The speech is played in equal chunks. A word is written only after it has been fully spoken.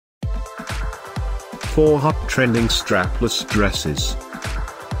4 hot trending strapless dresses.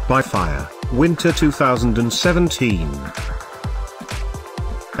 By Fire, Winter 2017.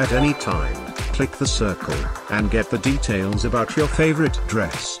 At any time, click the circle, and get the details about your favorite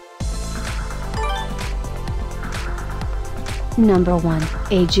dress. Number 1,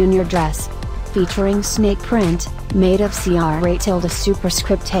 a junior dress. Featuring snake print, made of CR8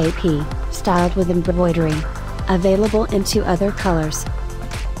 superscript AP, styled with embroidery. Available in 2 other colors.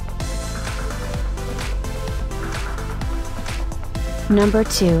 Number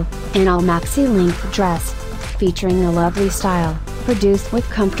 2, an all maxi length dress. Featuring a lovely style, produced with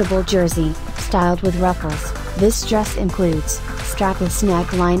comfortable jersey, styled with ruffles. This dress includes strapless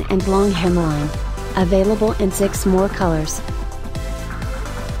neckline and long hemline. Available in 6 more colors.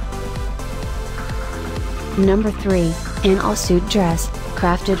 Number 3, an all-suit dress,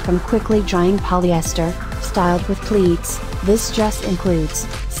 crafted from quickly drying polyester, styled with pleats. This dress includes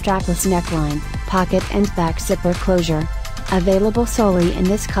strapless neckline, pocket and back zipper closure. Available solely in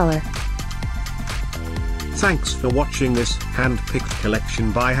this color. Thanks for watching this hand-picked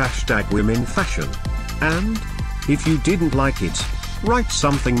collection by #WomenFashion. And, if you didn't like it, write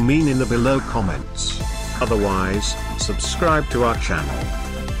something mean in the below comments. Otherwise, subscribe to our channel.